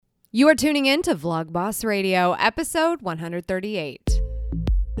You are tuning in to Vlog Boss Radio, episode 138.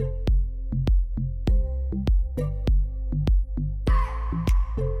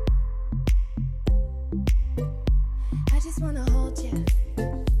 I just wanna hold you.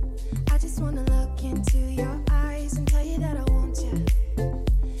 I just wanna look into your eyes and tell you that I want you.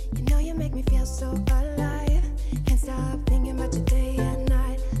 You know you make me feel so alive. Can't stop thinking about you day and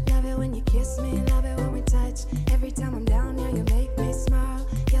night. Love it when you kiss me, love it when we touch. Every time I'm down here, you make me smile.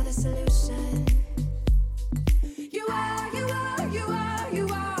 You're the solution. You are, you are, you are, you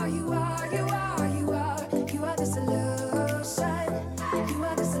are, you are, you are, you are. You are the solution. You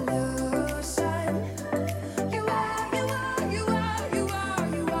are the solution. You are, you are, you are, you are,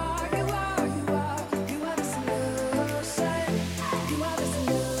 you are, you are, you are. You are the solution. You are the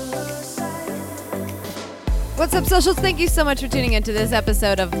solution. What's up, socials? Thank you so much for tuning into this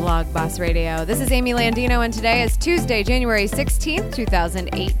episode of Vlog Boss Radio. This is Amy Landino, and today is Tuesday, January 16th,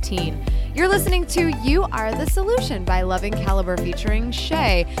 2018. You're listening to You Are the Solution by Loving Caliber featuring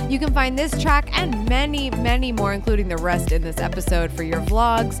Shay. You can find this track and many, many more, including the rest in this episode, for your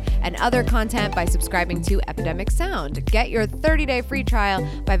vlogs and other content by subscribing to Epidemic Sound. Get your 30-day free trial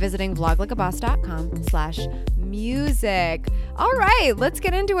by visiting vloglikeaboss.com/music. All right, let's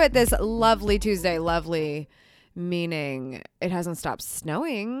get into it this lovely Tuesday. Lovely, meaning it hasn't stopped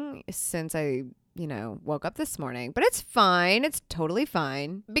snowing since I woke up this morning, but it's fine. It's totally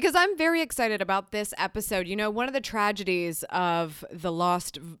fine because I'm very excited about this episode. You know, one of the tragedies of the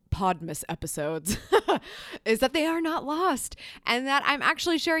lost Podmas episodes is that they are not lost, and that I'm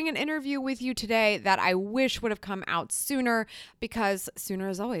actually sharing an interview with you today that I wish would have come out sooner, because sooner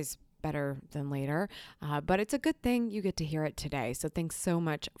is always better than later, but it's a good thing you get to hear it today. So thanks so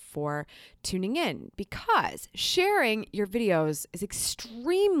much for tuning in, because sharing your videos is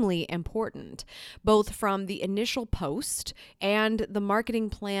extremely important, both from the initial post and the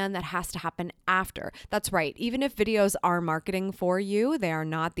marketing plan that has to happen after. That's right. Even if videos are marketing for you, they are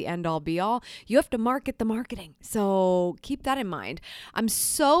not the end all be all. You have to market the marketing. So keep that in mind. I'm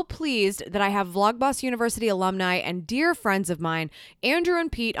so pleased that I have Vlogboss University alumni and dear friends of mine, Andrew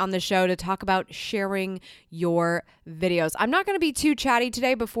and Pete, on the show to talk about sharing your videos. I'm not going to be too chatty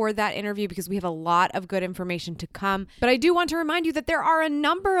today before that interview because we have a lot of good information to come, but I do want to remind you that there are a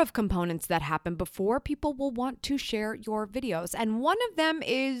number of components that happen before people will want to share your videos, and one of them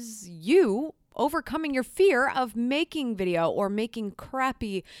is you overcoming your fear of making video or making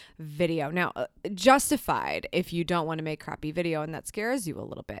crappy video. Now, justified if you don't want to make crappy video and that scares you a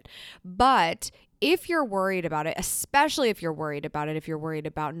little bit. But if you're worried about it, especially if you're worried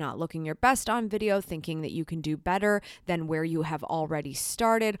about not looking your best on video, thinking that you can do better than where you have already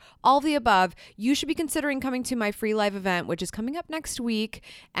started, all the above, you should be considering coming to my free live event, which is coming up next week.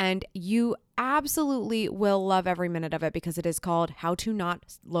 And you absolutely will love every minute of it, because it is called How to Not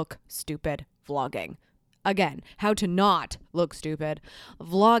Look Stupid Vlogging. Again, how to not look stupid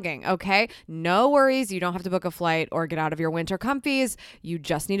vlogging, okay? No worries. You don't have to book a flight or get out of your winter comfies. You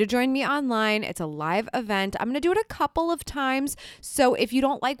just need to join me online. It's a live event. I'm going to do it a couple of times. So if you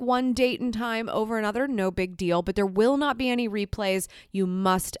don't like one date and time over another, no big deal, but there will not be any replays. You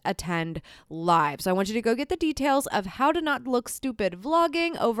must attend live. So I want you to go get the details of how to not look stupid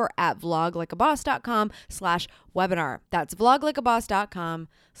vlogging over at vloglikeaboss.com/webinar. That's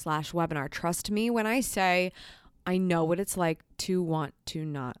vloglikeaboss.com/webinar. Trust me when I say I know what it's like to want to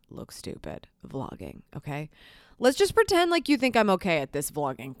not look stupid vlogging, okay? Let's just pretend like you think I'm okay at this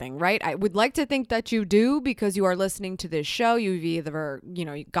vlogging thing, right? I would like to think that you do, because you are listening to this show. You've either,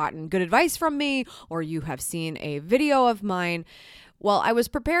 gotten good advice from me, or you have seen a video of mine. Well, I was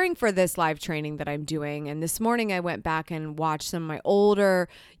preparing for this live training that I'm doing, and this morning I went back and watched some of my older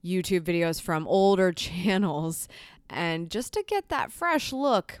YouTube videos from older channels, and just to get that fresh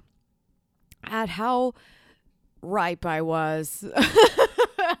look at how ripe I was.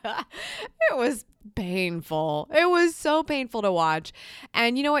 It was painful. It was so painful to watch.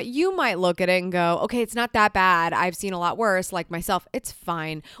 And you know what? You might look at it and go, okay, it's not that bad. I've seen a lot worse, like myself. It's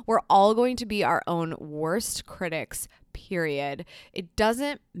fine. We're all going to be our own worst critics, period. It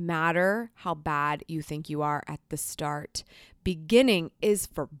doesn't matter how bad you think you are at the start. Beginning is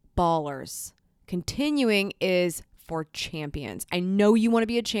for ballers. Continuing is for champions. I know you want to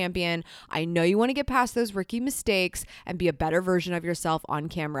be a champion. I know you want to get past those rookie mistakes and be a better version of yourself on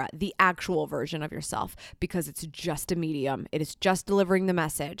camera, the actual version of yourself, because it's just a medium. It is just delivering the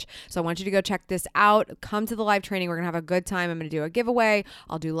message. So I want you to go check this out. Come to the live training. We're going to have a good time. I'm going to do a giveaway.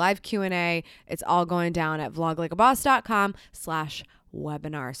 I'll do live Q&A. It's all going down at vloglikeaboss.com/webinar.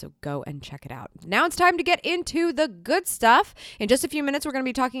 webinar. So go and check it out. Now it's time to get into the good stuff. In just a few minutes, we're going to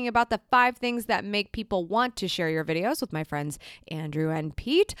be talking about the 5 things that make people want to share your videos with my friends Andrew and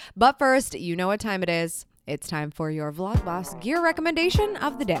Pete. But first, you know what time it is. It's time for your Vlogboss gear recommendation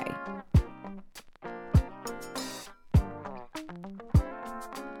of the day.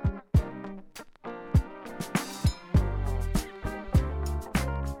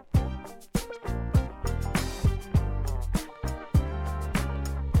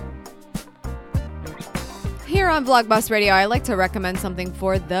 Here on Vlogboss Radio, I like to recommend something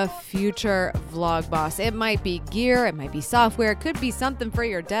for the future Vlogboss. It might be gear, it might be software, it could be something for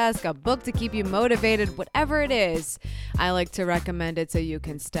your desk, a book to keep you motivated, whatever it is. I like to recommend it so you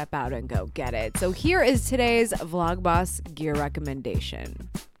can step out and go get it. So here is today's Vlogboss gear recommendation.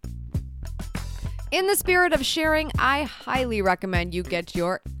 In the spirit of sharing, I highly recommend you get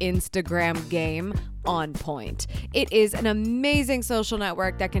your Instagram game on point. It is an amazing social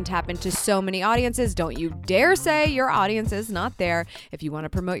network that can tap into so many audiences. Don't you dare say your audience is not there. If you want to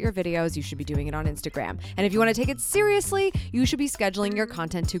promote your videos, you should be doing it on Instagram. And if you want to take it seriously, you should be scheduling your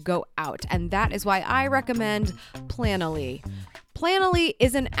content to go out. And that is why I recommend Planoly. Planoly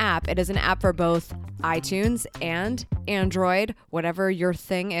is an app. It is an app for both iTunes and Android, whatever your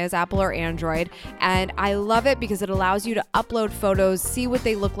thing is, Apple or Android. And I love it because it allows you to upload photos, see what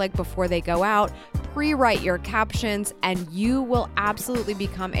they look like before they go out, pre-write your captions, and you will absolutely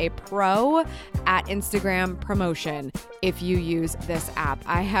become a pro at Instagram promotion if you use this app.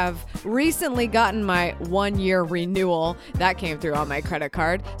 I have recently gotten my 1-year renewal. That came through on my credit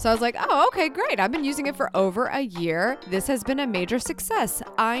card. So I was like, oh, okay, great. I've been using it for over a year. This has been a major success.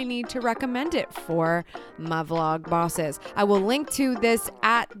 I need to recommend it for my vlog bosses. I will link to this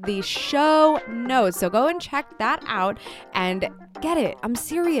at the show notes. So go and check that out and get it. I'm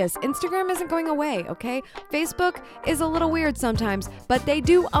serious. Instagram isn't going away, okay? Facebook is a little weird sometimes, but they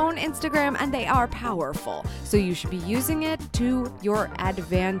do own Instagram and they are powerful. So you should be using it to your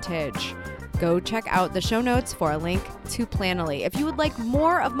advantage. Go check out the show notes for a link to Planoly. If you would like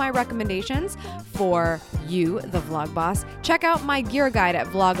more of my recommendations for you, the vlog boss, check out my gear guide at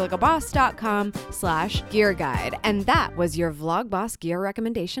vloglikeaboss.com/gear guide. And that was your vlog boss gear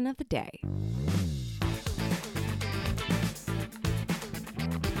recommendation of the day.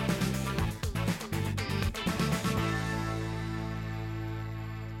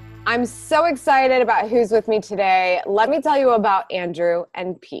 I'm so excited about who's with me today. Let me tell you about Andrew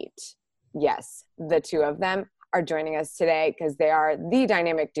and Pete. Yes, the two of them are joining us today because they are the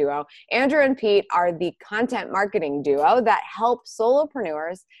dynamic duo. Andrew and Pete are the content marketing duo that help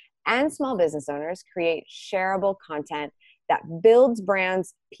solopreneurs and small business owners create shareable content that builds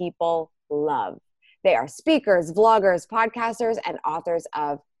brands people love. They are speakers, vloggers, podcasters, and authors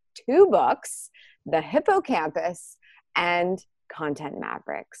of 2 books, The Hippocampus and Content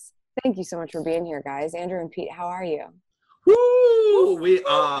Mavericks. Thank you so much for being here, guys. Andrew and Pete, how are you? Woo! We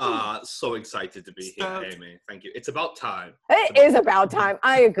are so excited to be here, Amy. Thank you. It's about time. It is about time.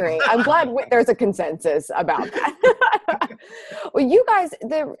 I agree. I'm glad there's a consensus about that. Well, you guys,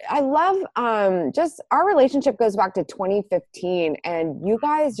 I love just our relationship goes back to 2015, and you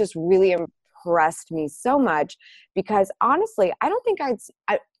guys just really impressed me so much because honestly, I don't think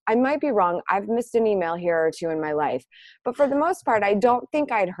I might be wrong. I've missed an email here or two in my life. But for the most part, I don't think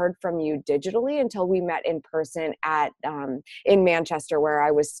I'd heard from you digitally until we met in person at in Manchester, where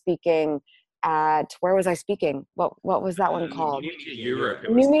I was speaking at, where was I speaking? What was that one called? New Media Europe.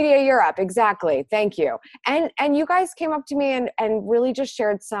 New Media Europe, exactly. Thank you. And you guys came up to me and really just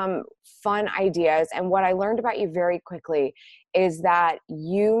shared some fun ideas. And what I learned about you very quickly is that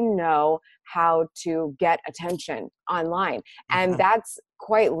you know how to get attention online. And that's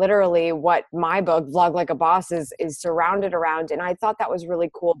quite literally what my book, Vlog Like a Boss, is surrounded around. And I thought that was really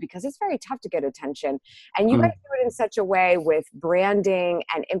cool because it's very tough to get attention. And you guys do it in such a way with branding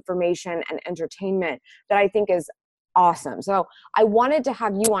and information and entertainment that I think is awesome. So I wanted to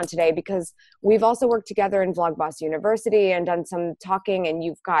have you on today because we've also worked together in Vlogboss University and done some talking, and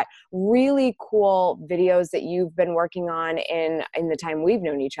you've got really cool videos that you've been working on in the time we've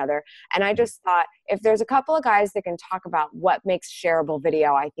known each other. And I just thought if there's a couple of guys that can talk about what makes shareable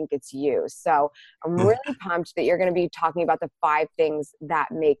video, I think it's you. So I'm really pumped that you're going to be talking about the 5 things that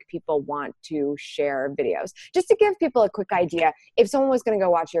make people want to share videos. Just to give people a quick idea, if someone was going to go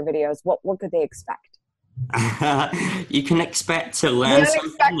watch your videos, what could they expect? You can expect to learn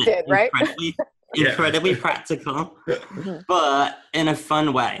something right? incredibly practical, but in a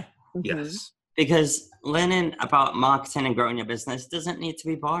fun way. Yes. Because learning about marketing and growing your business doesn't need to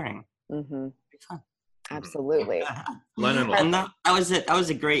be boring. Be fun. Absolutely. Learn a lot. And that was it. That was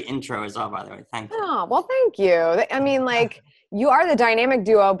a great intro as well, by the way. Thank you. Oh, well, thank you. I mean, like, you are the dynamic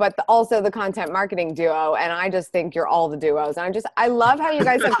duo, but also the content marketing duo. And I just think you're all the duos. And I love how you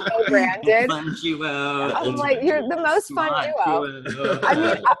guys have co-branded. Fun duo. I'm like, you're the most fun duo.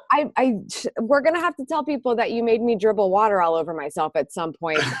 I mean, we're going to have to tell people that you made me dribble water all over myself at some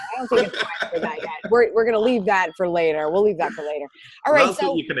point. I don't think it's time for that yet. We're going to leave that for later. We'll leave that for later. All right. That's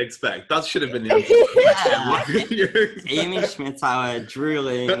what you can expect. That should have been the answer. Amy Schmittauer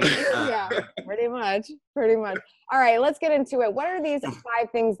drooling. Yeah, pretty much. All right, let's get into it. What are these 5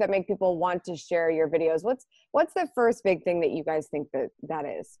 things that make people want to share your videos? What's the first big thing that you guys think that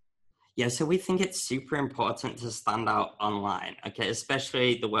is? Yeah, so we think it's super important to stand out online, okay?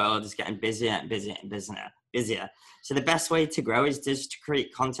 Especially the world is getting busier and busier and busier. So the best way to grow is just to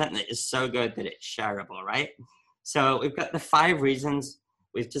create content that is so good that it's shareable, right? So we've got the 5 reasons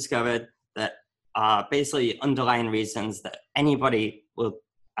we've discovered that are basically underlying reasons that anybody will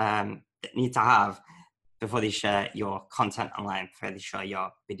need to have before they share your content online, before they share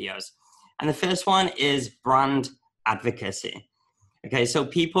your videos. And the first one is brand advocacy. Okay, so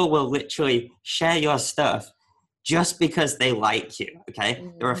people will literally share your stuff just because they like you, okay?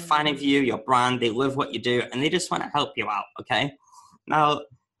 They're a fan of you, your brand, they love what you do, and they just want to help you out, okay? Now,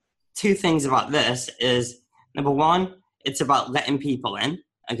 2 things about this is, number 1, it's about letting people in,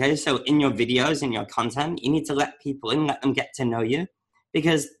 okay? So in your videos, in your content, you need to let people in, let them get to know you,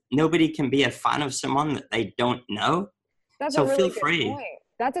 because nobody can be a fan of someone that they don't know. That's so a really feel good free. point.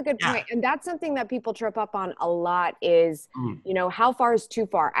 That's a good point. And that's something that people trip up on a lot is, you know, how far is too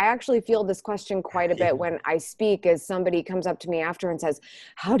far? I actually feel this question quite a bit when I speak, as somebody comes up to me after and says,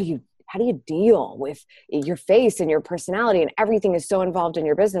 how do you deal with your face and your personality and everything is so involved in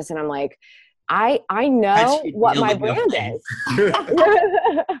your business? And I'm like, I know what my brand is.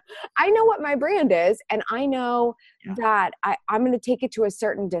 I know what my brand is, and I know that I'm going to take it to a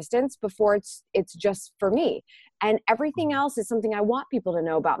certain distance before it's just for me. And everything else is something I want people to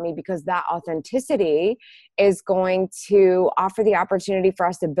know about me, because that authenticity is going to offer the opportunity for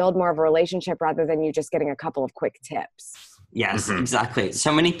us to build more of a relationship rather than you just getting a couple of quick tips. Yes, exactly.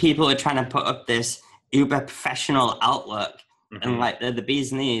 So many people are trying to put up this uber professional outlook and like they're the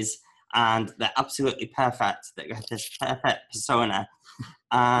bee's knees and they're absolutely perfect. They got this perfect persona.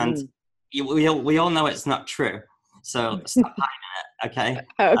 And we all know it's not true. So stop hiding it,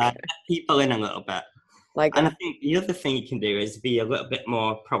 okay? Let people in a little bit. And I think the other thing you can do is be a little bit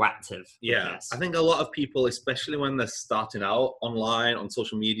more proactive. Yeah, I think a lot of people, especially when they're starting out online on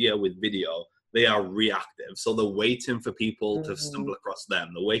social media with video, they are reactive. So they're waiting for people to stumble across them.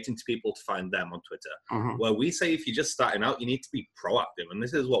 They're waiting for people to find them on Twitter. Where we say if you're just starting out, you need to be proactive. And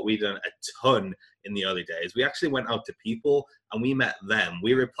this is what we've done a ton in the early days. We actually went out to people and we met them.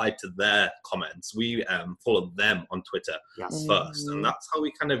 We replied to their comments. We followed them on Twitter first. And that's how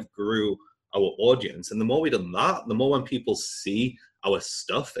we kind of grew our audience. And the more we done that, the more when people see our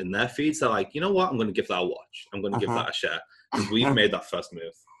stuff in their feeds, they're like, you know what, I'm going to give that a watch. I'm going to give that a share. Because we've made that first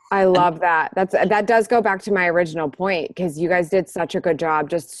move. I love that. That does go back to my original point, because you guys did such a good job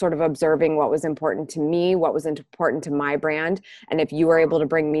just sort of observing what was important to me, what was important to my brand. And if you were able to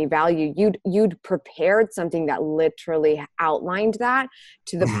bring me value, you'd prepared something that literally outlined that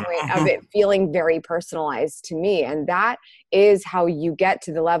to the point of it feeling very personalized to me. And that is how you get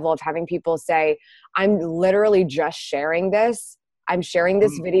to the level of having people say, I'm literally just sharing this. I'm sharing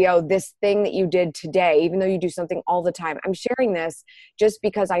this video, this thing that you did today, even though you do something all the time. I'm sharing this just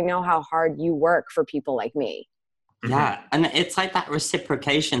because I know how hard you work for people like me. Yeah, and it's like that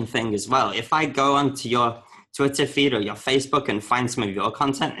reciprocation thing as well. If I go onto your Twitter feed or your Facebook and find some of your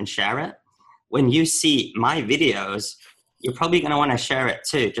content and share it, when you see my videos, you're probably going to want to share it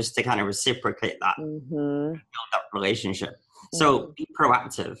too, just to kind of reciprocate that, build that relationship. So be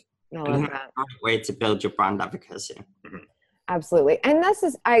proactive. I love that. A great way to build your brand advocacy. Absolutely. And this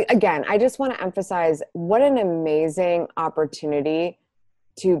is, I just want to emphasize what an amazing opportunity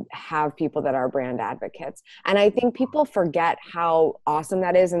to have people that are brand advocates. And I think people forget how awesome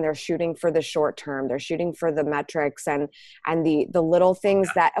that is. And they're shooting for the short term. They're shooting for the metrics and the little things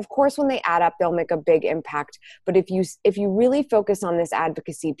that, of course, when they add up, they'll make a big impact. But if you really focus on this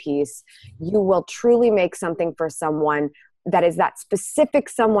advocacy piece, you will truly make something for someone that is that specific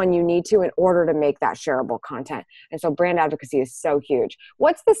someone you need to in order to make that shareable content. And so brand advocacy is so huge.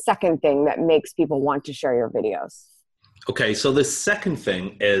 What's the second thing that makes people want to share your videos? Okay, so the second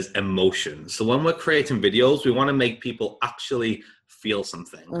thing is emotion. So when we're creating videos, we want to make people actually feel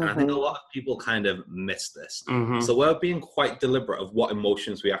something. And I think a lot of people kind of miss this. So we're being quite deliberate of what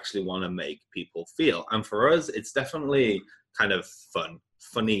emotions we actually want to make people feel. And for us, it's definitely kind of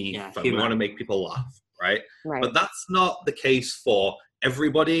funny. We want to make people laugh. Right? But that's not the case for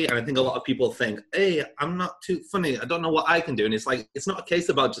everybody. And I think a lot of people think, hey, I'm not too funny, I don't know what I can do. And it's like, it's not a case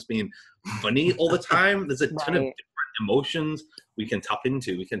about just being funny all the time. There's a ton of Right. different emotions we can tap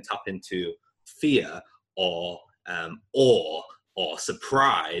into. We can tap into fear, or awe, or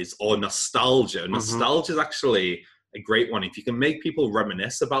surprise, or nostalgia. Nostalgia is actually a great one. If you can make people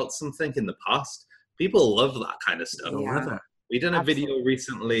reminisce about something in the past, people love that kind of stuff. Yeah. We did a video Absolutely.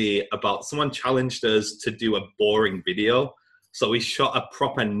 recently about, someone challenged us to do a boring video. So we shot a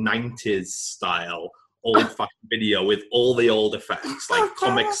proper 90s style, old-fashioned video with all the old effects, like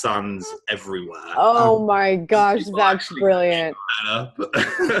Comic Sans everywhere. Oh my gosh, People that's actually brilliant.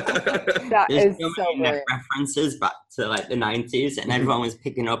 That There's is so so many brilliant. references back to like the 90s, and everyone was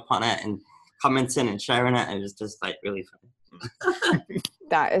picking up on it and commenting and sharing it. It was just like really funny.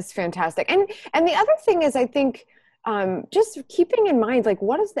 That is fantastic. And the other thing is, I think, just keeping in mind, like,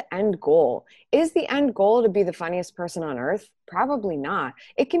 what is the end goal? Is the end goal to be the funniest person on earth? Probably not.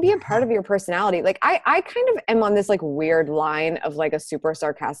 It can be a part of your personality. Like, I kind of am on this like weird line of like a super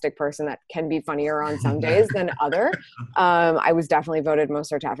sarcastic person that can be funnier on some days than other. I was definitely voted most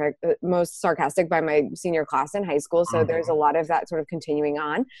sarcastic by my senior class in high school. So there's a lot of that sort of continuing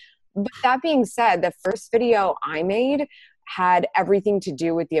on. But that being said, the first video I made had everything to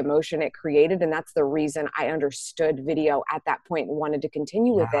do with the emotion it created. And that's the reason I understood video at that point and wanted to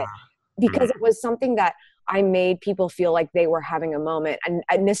continue with it, because it was something that I made people feel like they were having a moment. And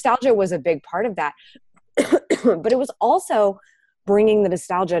nostalgia was a big part of that. But it was also bringing the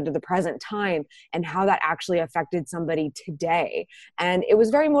nostalgia to the present time and how that actually affected somebody today. And it was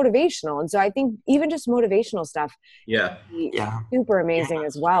very motivational. And so I think even just motivational stuff Yeah. is super amazing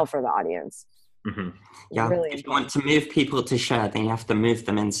as well for the audience. Yeah, Really if you want to move people to share, then you have to move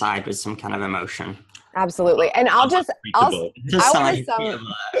them inside with some kind of emotion. Absolutely. And I want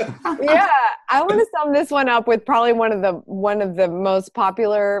to sum this one up with probably one of the most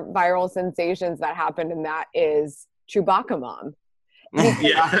popular viral sensations that happened, and that is Chewbacca Mom.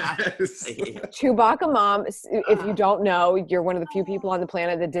 Yes. Chewbacca Mom, if you don't know, you're one of the few people on the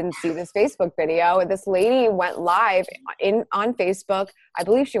planet that didn't see this Facebook video. This lady went live on Facebook. I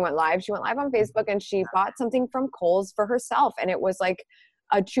believe she went live. She went live on Facebook, and she bought something from Kohl's for herself. And it was like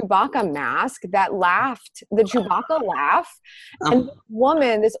a Chewbacca mask that laughed, the Chewbacca laugh. And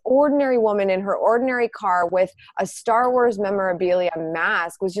this ordinary woman in her ordinary car with a Star Wars memorabilia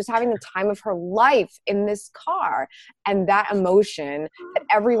mask was just having the time of her life in this car. And that emotion that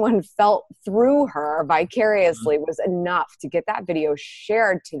everyone felt through her vicariously was enough to get that video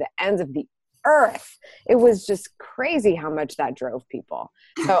shared to the ends of the earth. It was just crazy how much that drove people.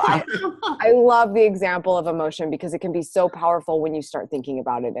 So I love the example of emotion, because it can be so powerful when you start thinking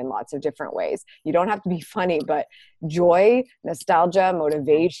about it in lots of different ways. You don't have to be funny, but joy, nostalgia,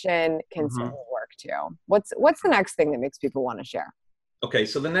 motivation can certainly work too. What's the next thing that makes people want to share? Okay,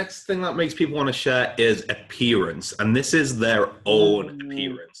 so the next thing that makes people want to share is appearance, and this is their own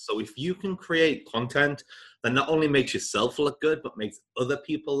appearance. So if you can create content that not only makes yourself look good, but makes other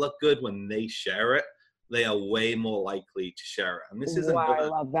people look good when they share it, they are way more likely to share it. And this is I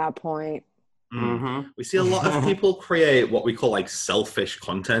love that point. We see a lot of people create what we call like selfish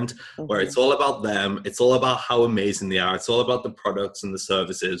content, where it's all about them. It's all about how amazing they are. It's all about the products and the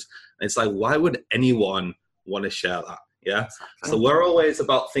services. And it's like, why would anyone want to share that? Yeah. So we're always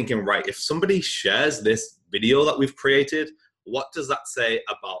about thinking, right, if somebody shares this video that we've created, what does that say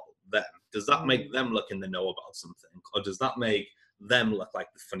about them? Does that make them look in the know about something? Or does that make them look like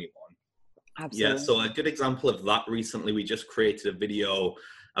the funny one? Absolutely. Yeah. So a good example of that, recently, we just created a video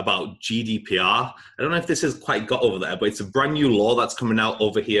about GDPR. I don't know if this has quite got over there, but it's a brand new law that's coming out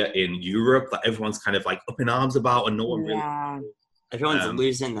over here in Europe that everyone's kind of like up in arms about, and no one really. Everyone's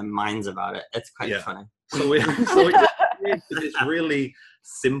losing their minds about it. It's quite funny. So we just created this really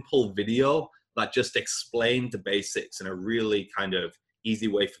simple video that just explained the basics in a really kind of easy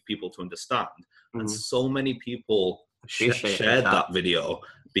way for people to understand. And so many people shared that video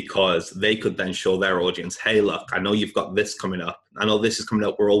because they could then show their audience, hey, look, I know you've got this coming up. I know this is coming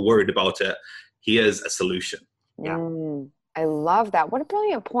up. We're all worried about it. Here's a solution. Yeah. I love that. What a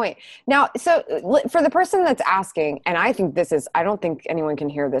brilliant point. Now, so for the person that's asking, and I think I don't think anyone can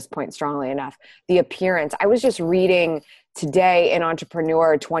hear this point strongly enough, the appearance. I was just reading today in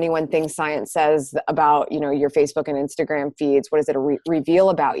Entrepreneur, 21 things science says about, your Facebook and Instagram feeds. What does it reveal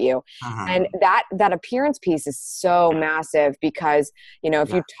about you? And that appearance piece is so massive, because,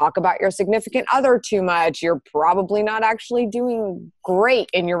 if you talk about your significant other too much, you're probably not actually doing great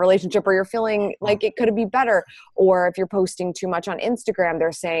in your relationship, or you're feeling like it could be better. Or if you're posting too much on Instagram,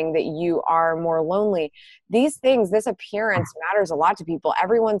 they're saying that you are more lonely. These things, this appearance matters a lot to people.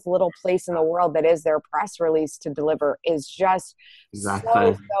 Everyone's little place in the world that is their press release to deliver is is just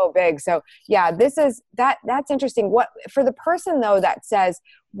Exactly. so big. So yeah, that's interesting. What for the person though that says,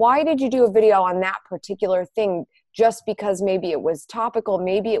 why did you do a video on that particular thing? Just because maybe it was topical,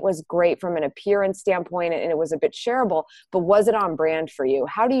 maybe it was great from an appearance standpoint and it was a bit shareable, but was it on brand for you?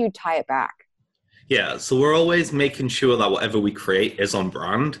 How do you tie it back? Yeah, so we're always making sure that whatever we create is on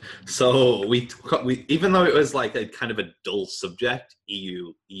brand. So we even though it was like a kind of a dull subject,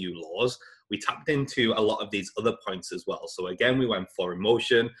 EU laws, we tapped into a lot of these other points as well. So again, we went for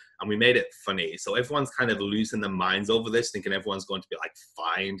emotion and we made it funny. So everyone's kind of losing their minds over this, thinking everyone's going to be like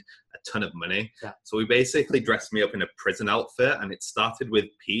fined a ton of money. Yeah. So we basically dressed me up in a prison outfit, and it started with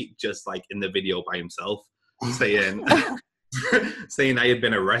Pete just like in the video by himself saying saying I had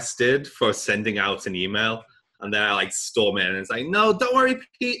been arrested for sending out an email. And then I like storm in and it's like, no, don't worry,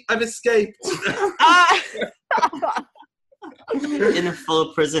 Pete, I've escaped. In a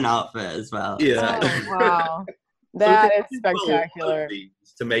full prison outfit as well. Yeah. Oh, wow. That is Well, spectacular.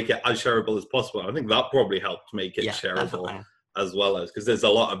 to make it as shareable as possible. I think that probably helped make it Yeah, shareable definitely. as well, as because there's a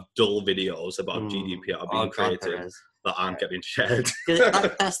lot of dull videos about GDPR being God, there created is. that aren't getting shared. 'Cause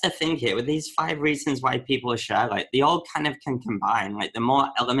that's the thing here with these 5 reasons why people share. Like they all kind of can combine. Like the more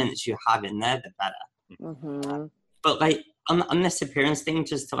elements you have in there, the better. Mm-hmm. But like on this appearance thing,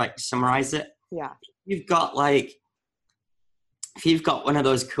 just to like summarize it, Yeah. you've got like if you've got one of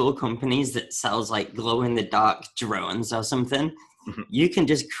those cool companies that sells like glow in the dark drones or something, Mhm. you can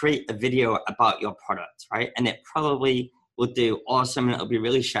just create a video about your product, right? And it probably will do awesome and it'll be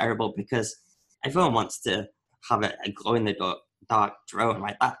really shareable because everyone wants to have a glow in the dark drone,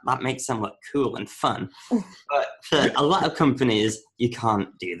 right? That makes them look cool and fun. But for a lot of companies, you can't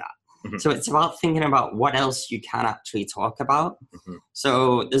do that. Mhm. So it's about thinking about what else you can actually talk about. Mhm.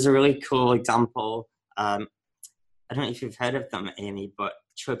 So there's a really cool example. I don't know if you've heard of them, Amy, but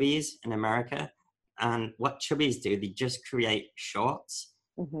Chubbies in America. And what Chubbies do, they just create shorts,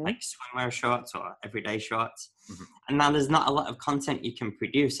 Mm-hmm. like swimwear shorts or everyday shorts. Mhm. And now there's not a lot of content you can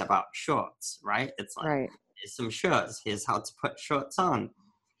produce about shorts, right? It's like, Right. here's some shorts. Here's how to put shorts on.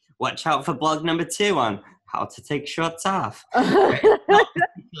 Watch out for blog number 2 on how to take shorts off. Not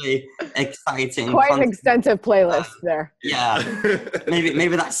particularly exciting. Quite an content. extensive playlist there. Yeah.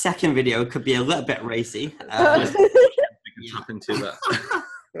 Maybe that second video could be a little bit racy. We can tap into that.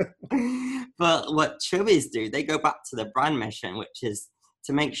 But what Chubbies do, they go back to the brand mission, which is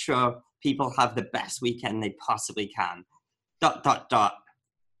to make sure people have the best weekend they possibly can. ...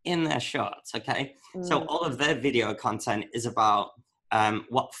 in their shorts, okay? So all of their video content is about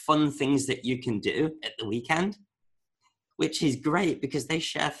what fun things that you can do at the weekend, which is great because they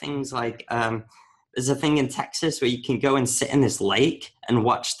share things like there's a thing in Texas where you can go and sit in this lake and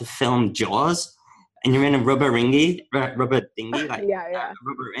watch the film Jaws, and you're in a rubber dinghy, like Yeah. a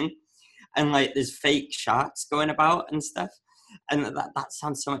rubber ring, and like there's fake sharks going about and stuff, and that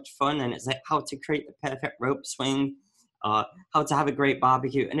sounds so much fun. And it's like how to create the perfect rope swing, how to have a great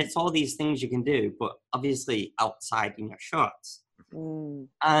barbecue, and it's all these things you can do, but obviously outside in your shorts. Mm.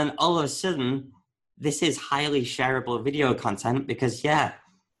 And all of a sudden, this is highly shareable video content because, yeah,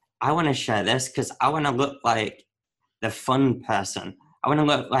 I want to share this because I want to look like the fun person. I want to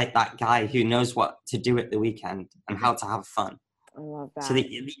look like that guy who knows what to do at the weekend and how to have fun. I love that. So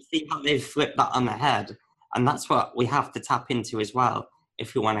you see how they've flipped that on the head. And that's what we have to tap into as well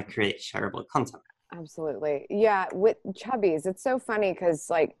if we want to create shareable content. Absolutely. Yeah. With Chubbies, it's so funny because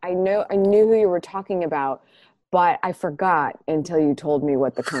like I knew who you were talking about, but I forgot until you told me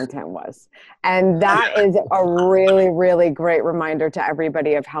what the content was. And that is a really, really great reminder to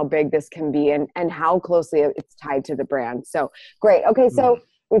everybody of how big this can be and how closely it's tied to the brand. So great. Okay. So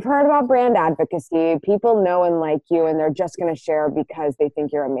we've heard about brand advocacy. People know and like you, and they're just going to share because they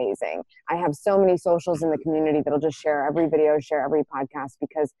think you're amazing. I have so many socials in the community that'll just share every video, share every podcast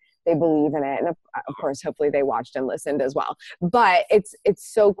because they believe in it. And of course, hopefully they watched and listened as well. But it's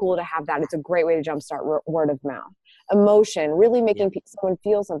so cool to have that. It's a great way to jumpstart word of mouth. Emotion, really making someone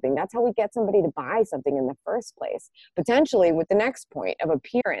feel something. That's how we get somebody to buy something in the first place. Potentially with the next point of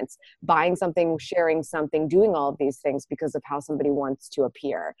appearance, buying something, sharing something, doing all of these things because of how somebody wants to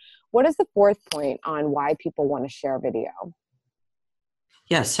appear. What is the 4th point on why people want to share video?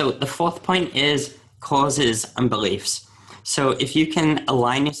 Yeah, so the 4th point is causes and beliefs. So if you can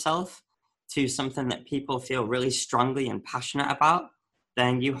align yourself to something that people feel really strongly and passionate about,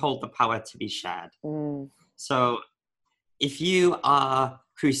 then you hold the power to be shared. So if you are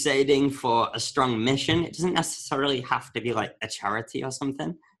crusading for a strong mission, it doesn't necessarily have to be like a charity or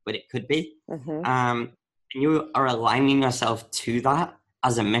something, but it could be. And you are aligning yourself to that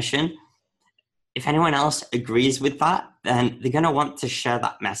as a mission. If anyone else agrees with that, then they're going to want to share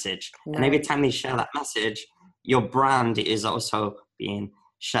that message. And every time they share that message, your brand is also being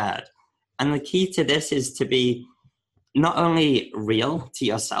shared. And the key to this is to be not only real to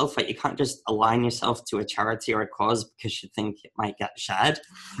yourself, like you can't just align yourself to a charity or a cause because you think it might get shared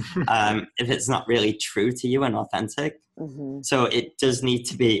if it's not really true to you and authentic. Mhm. So it does need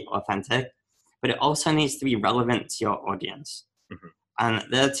to be authentic, but it also needs to be relevant to your audience. Mhm.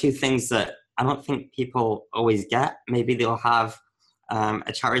 And there are two things that I don't think people always get. Maybe they'll have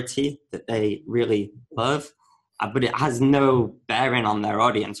a charity that they really love, but it has no bearing on their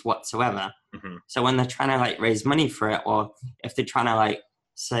audience whatsoever. Mhm. So when they're trying to like raise money for it, or if they're trying to like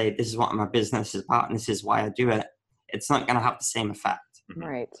say, this is what my business is about and this is why I do it, it's not going to have the same effect. Mhm.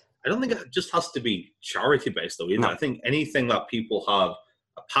 Right. I don't think it just has to be charity based though either. No. I think anything that people have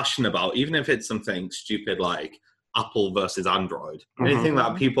a passion about, even if it's something stupid like Apple versus Android, anything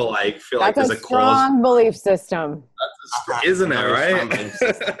that people like feel like That's there's a a cause, strong belief system. isn't it? Very strong Right? belief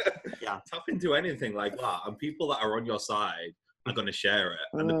system. Yeah. Tap into anything like that, and people that are on your side are going to share it,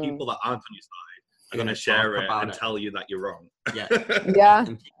 and the people that aren't on your side are going to share it and tell you that you're wrong. Yeah. Yeah,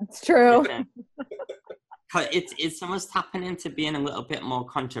 And it's true. it's almost tapping into being a little bit more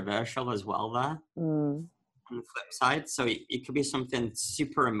controversial as well there Mm. on the flip side. So it could be something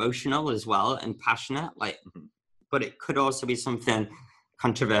super emotional as well and passionate, like, but it could also be something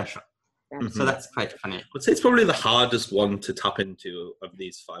controversial. So that's quite funny. I'd say it's probably the hardest one to tap into of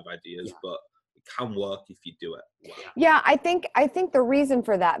these 5 ideas, but it can work if you do it well. Yeah, I think the reason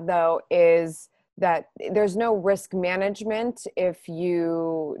for that though is that there's no risk management if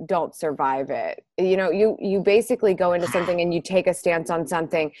you don't survive it. You know, you basically go into something and you take a stance on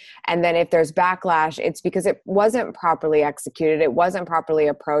something, and then if there's backlash, it's because it wasn't properly executed, it wasn't properly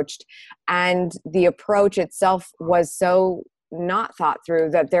approached, and the approach itself was so not thought through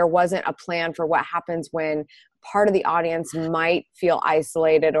that there wasn't a plan for what happens when part of the audience might feel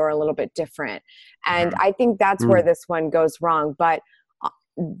isolated or a little bit different. And I think that's where this one goes wrong. But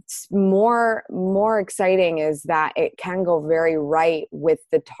more exciting is that it can go very right with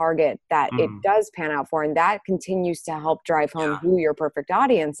the target that it does pan out for, and that continues to help drive home who your perfect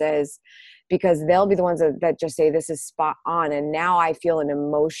audience is, because they'll be the ones that just say this is spot on, and now I feel an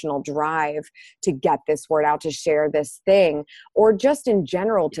emotional drive to get this word out, to share this thing, or just in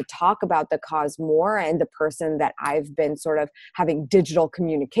general to talk about the cause more and the person that I've been sort of having digital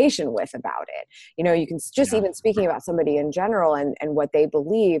communication with about it. You know, you can just even speaking about somebody in general and what they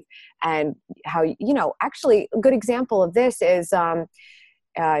believe, and how, you know, actually a good example of this is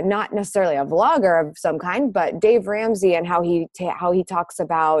not necessarily a vlogger of some kind, but Dave Ramsey, and how he talks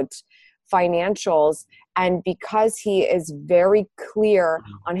about financials. And because he is very clear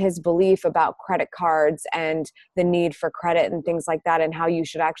on his belief about credit cards and the need for credit and things like that, and how you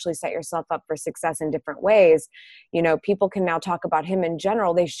should actually set yourself up for success in different ways, you know, people can now talk about him in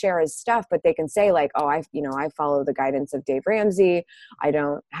general. They share his stuff, but they can say like, oh, I follow the guidance of Dave Ramsey. I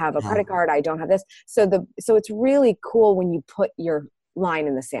don't have a credit card. I don't have this. So it's really cool when you put your line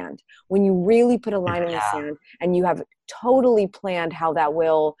in the sand, when you really put a line in the sand and you have totally planned how that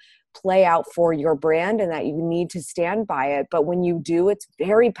will play out for your brand and that you need to stand by it. But when you do, it's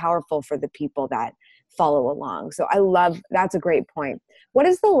very powerful for the people that follow along. So I love, that's a great point. What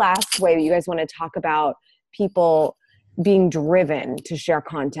is the last way that you guys want to talk about people being driven to share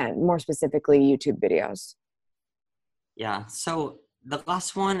content, more specifically YouTube videos? Yeah. So the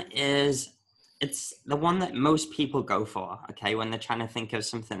last one is, it's the one that most people go for, okay, when they're trying to think of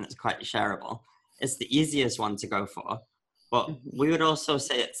something that's quite shareable. It's the easiest one to go for. But we would also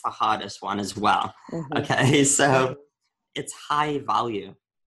say it's the hardest one as well. Okay, so it's high value.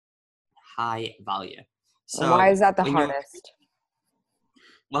 High value. So why is that the hardest?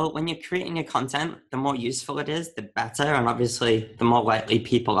 Well, when you're creating your content, the more useful it is, the better. And obviously, the more likely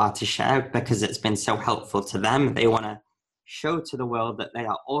people are to share because it's been so helpful to them. They want to show to the world that they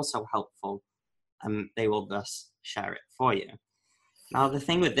are also helpful, and they will thus share it for you. Now, the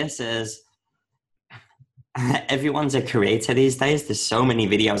thing with this is, everyone's a creator these days. There's so many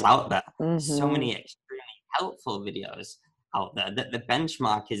videos out there, so many extremely helpful videos out there that the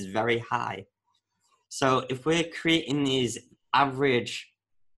benchmark is very high. So if we're creating these average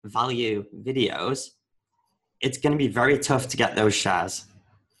value videos, it's going to be very tough to get those shares.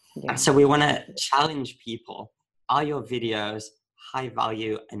 And so we want to challenge people. Are your videos high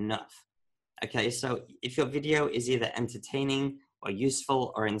value enough? Okay, so if your video is either entertaining or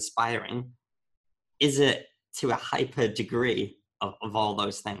useful or inspiring, is it to a hyper degree of all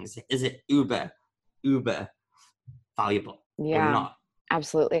those things? Is it uber valuable or not?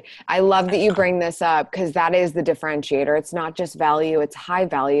 Absolutely. I love that you bring this up because that is the differentiator. It's not just value, it's high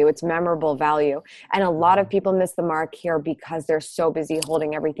value, it's memorable value. And a lot of people miss the mark here because they're so busy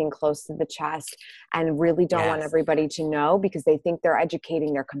holding everything close to the chest and really don't want Yes. everybody to know because they think they're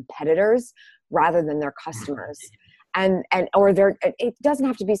educating their competitors rather than their customers. Or it doesn't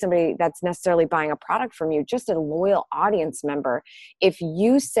have to be somebody that's necessarily buying a product from you, just a loyal audience member. If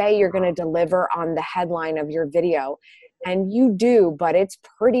you say you're going to deliver on the headline of your video, and you do, but it's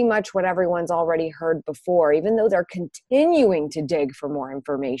pretty much what everyone's already heard before, even though they're continuing to dig for more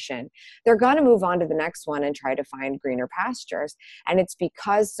information, they're going to move on to the next one and try to find greener pastures. And it's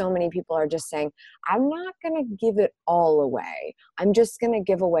because so many people are just saying, I'm not going to give it all away. I'm just going to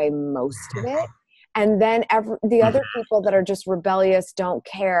give away most of it. And then the other people that are just rebellious, don't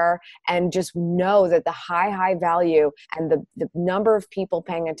care, and just know that the high value and the number of people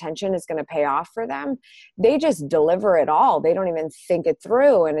paying attention is going to pay off for them. They just deliver it all. They don't even think it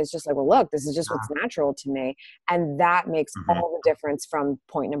through. And it's just like, well, look, this is just what's natural to me. And that makes all the difference from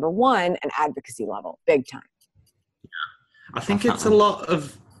point number one, an advocacy level, big time. I think it's a lot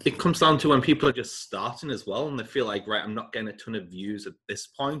of, it comes down to when people are just starting as well and they feel like, right, I'm not getting a ton of views at this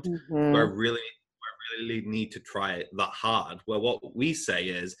point, where I really need to try it that hard. Well, what we say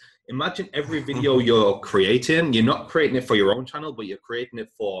is, imagine every video you're creating, you're not creating it for your own channel, but you're creating it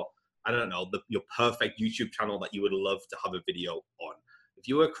for, I don't know, your perfect YouTube channel that you would love to have a video on. If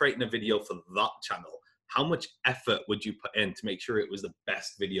you were creating a video for that channel, how much effort would you put in to make sure it was the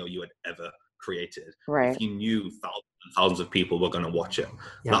best video you had ever created? Right. If you knew thousands and thousands of people were going to watch it.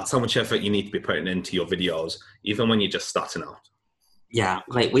 That's how much effort you need to be putting into your videos, even when you're just starting out. Yeah,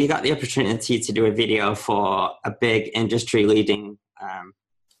 like we got the opportunity to do a video for a big industry leading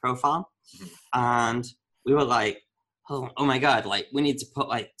profile. And we were like, oh my God, like we need to put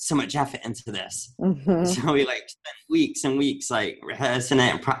like so much effort into this. So we like spent weeks and weeks like rehearsing it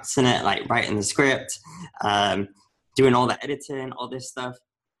and practicing it, like writing the script, doing all the editing, all this stuff.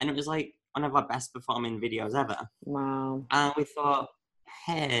 And it was like one of our best performing videos ever. Wow. And we thought,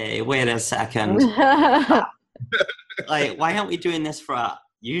 hey, wait a second. Like, why aren't we doing this for our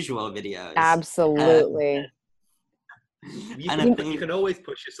usual videos? Absolutely. You can always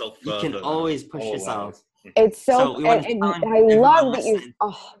push yourself further. You can always push yourself. It's so and I love that you,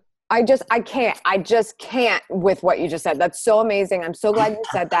 I just can't with what you just said. That's so amazing. I'm so glad you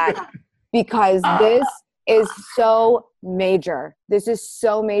said that because this is so major. This is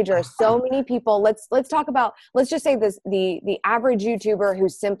so major. So many people, let's talk about, let's just say this, the average YouTuber who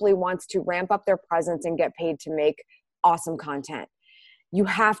simply wants to ramp up their presence and get paid to make awesome content. You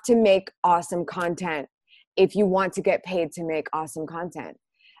have to make awesome content if you want to get paid to make awesome content.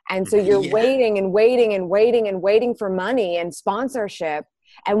 And so you're waiting and waiting and waiting and waiting for money and sponsorship.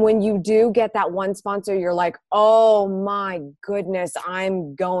 And when you do get that one sponsor, you're like, oh my goodness,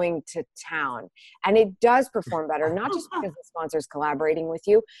 I'm going to town. And it does perform better, not just because the sponsor's collaborating with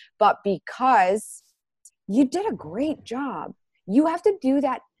you, but because you did a great job. You have to do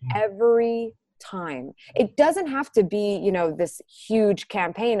that every time. It doesn't have to be, you know, this huge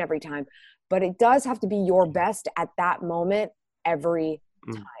campaign every time, but it does have to be your best at that moment every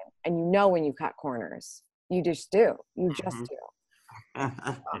time. And you know when you cut corners. You just do. You just do.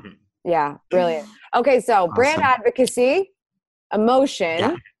 Yeah, brilliant. Okay, so brand advocacy,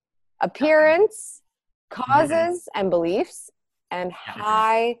 emotion, appearance, causes and beliefs, and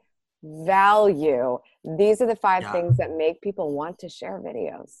high value. These are the 5 things that make people want to share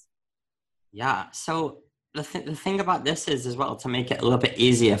videos. Yeah, so the thing about this is as well to make it a little bit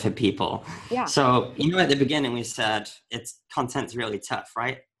easier for people. Yeah. So, you know, at the beginning we said content's really tough,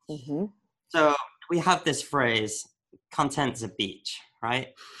 right? So we have this phrase, content's a beach,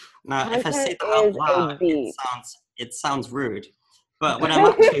 right? Now, if I say that out loud, it sounds rude. But what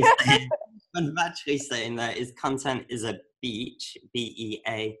I'm actually saying there is content is a beach,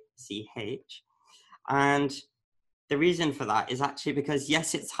 B-E-A-C-H. And the reason for that is actually because,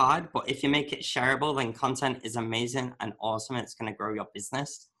 yes, it's hard, but if you make it shareable, then content is amazing and awesome. It's going to grow your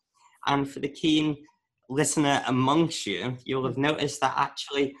business. And for the keen listener amongst you, you'll have noticed that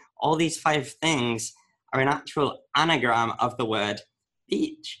actually all these 5 things are an actual anagram of the word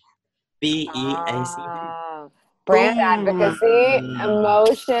beach. B-E-A-C-H. Brand advocacy,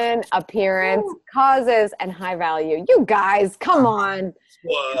 emotion, appearance, causes, and high value. You guys, come on.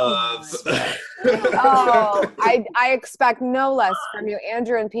 I expect no less from you.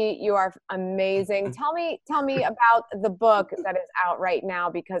 Andrew and Pete, you are amazing. Tell me about the book that is out right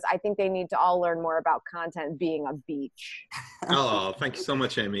now, because I think they need to all learn more about content being a beach. Oh, thank you so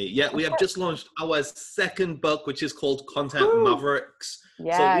much, Amy. Yeah, we have just launched our 2nd book, which is called Content Mavericks.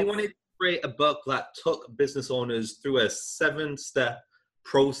 Yes. So we wanted to create a book that took business owners through a 7-step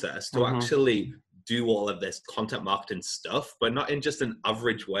process to actually do all of this content marketing stuff, but not in just an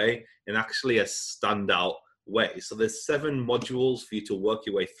average way, in actually a standout way. So there's 7 modules for you to work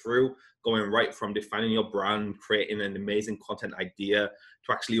your way through, going right from defining your brand, creating an amazing content idea,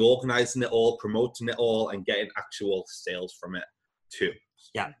 to actually organizing it all, promoting it all, and getting actual sales from it too.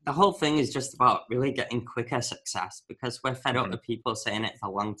 Yeah, the whole thing is just about really getting quicker success, because we're fed up with people saying it's a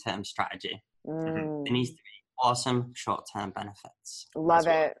long-term strategy. There needs to be awesome short-term benefits. Love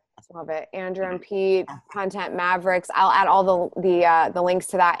it. Love it. Andrew and Pete, Content Mavericks. I'll add all the links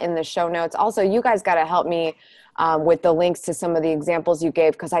to that in the show notes. Also, you guys got to help me with the links to some of the examples you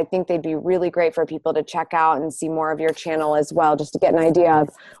gave, because I think they'd be really great for people to check out and see more of your channel as well, just to get an idea of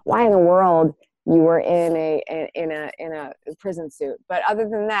why in the world you were in a prison suit. But other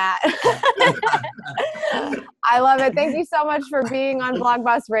than that, I love it. Thank you so much for being on Vlog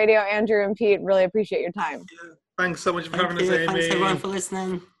Boss Radio, Andrew and Pete. Really appreciate your time. Thanks so much for having us, Amy. Thanks everyone for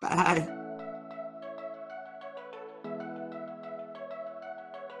listening. Bye.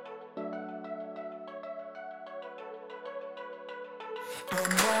 I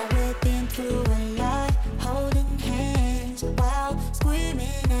know we've been through a lot, holding hands while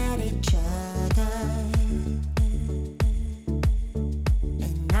screaming at each other.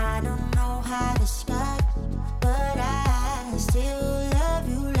 And I don't know how to start, but I still love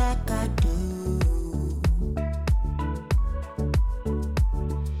you like I do.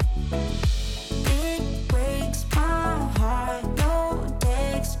 It breaks my heart, no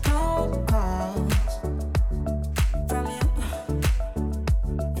text, no calls from you.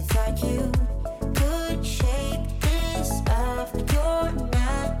 It's like you could shake this off, but you're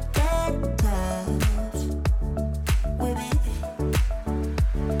not that tough with me.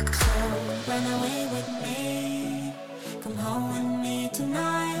 So run away with me, come home with me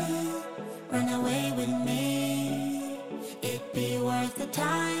tonight. Run away with me, it'd be worth the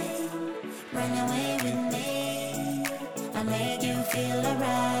time. Run away with me, I made you feel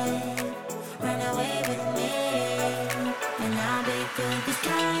alright. Run away with me, and I'll be good this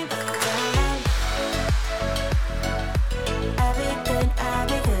time. Alright, I'll be good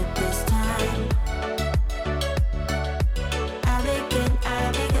this time. I'll be good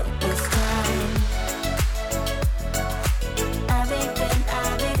this time. I'll be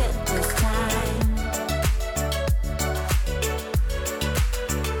good this time.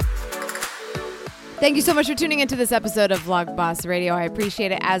 Thank you so much for tuning into this episode of Vlog Boss Radio. I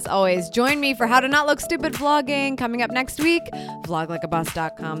appreciate it as always. Join me for How to Not Look Stupid Vlogging coming up next week,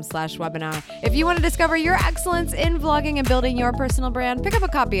 vloglikeaboss.com/webinar. If you want to discover your excellence in vlogging and building your personal brand, pick up a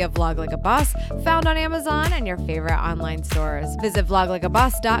copy of Vlog Like a Boss, found on Amazon and your favorite online stores. Visit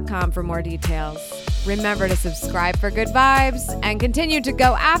vloglikeaboss.com for more details. Remember to subscribe for good vibes and continue to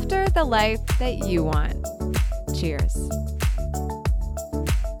go after the life that you want. Cheers.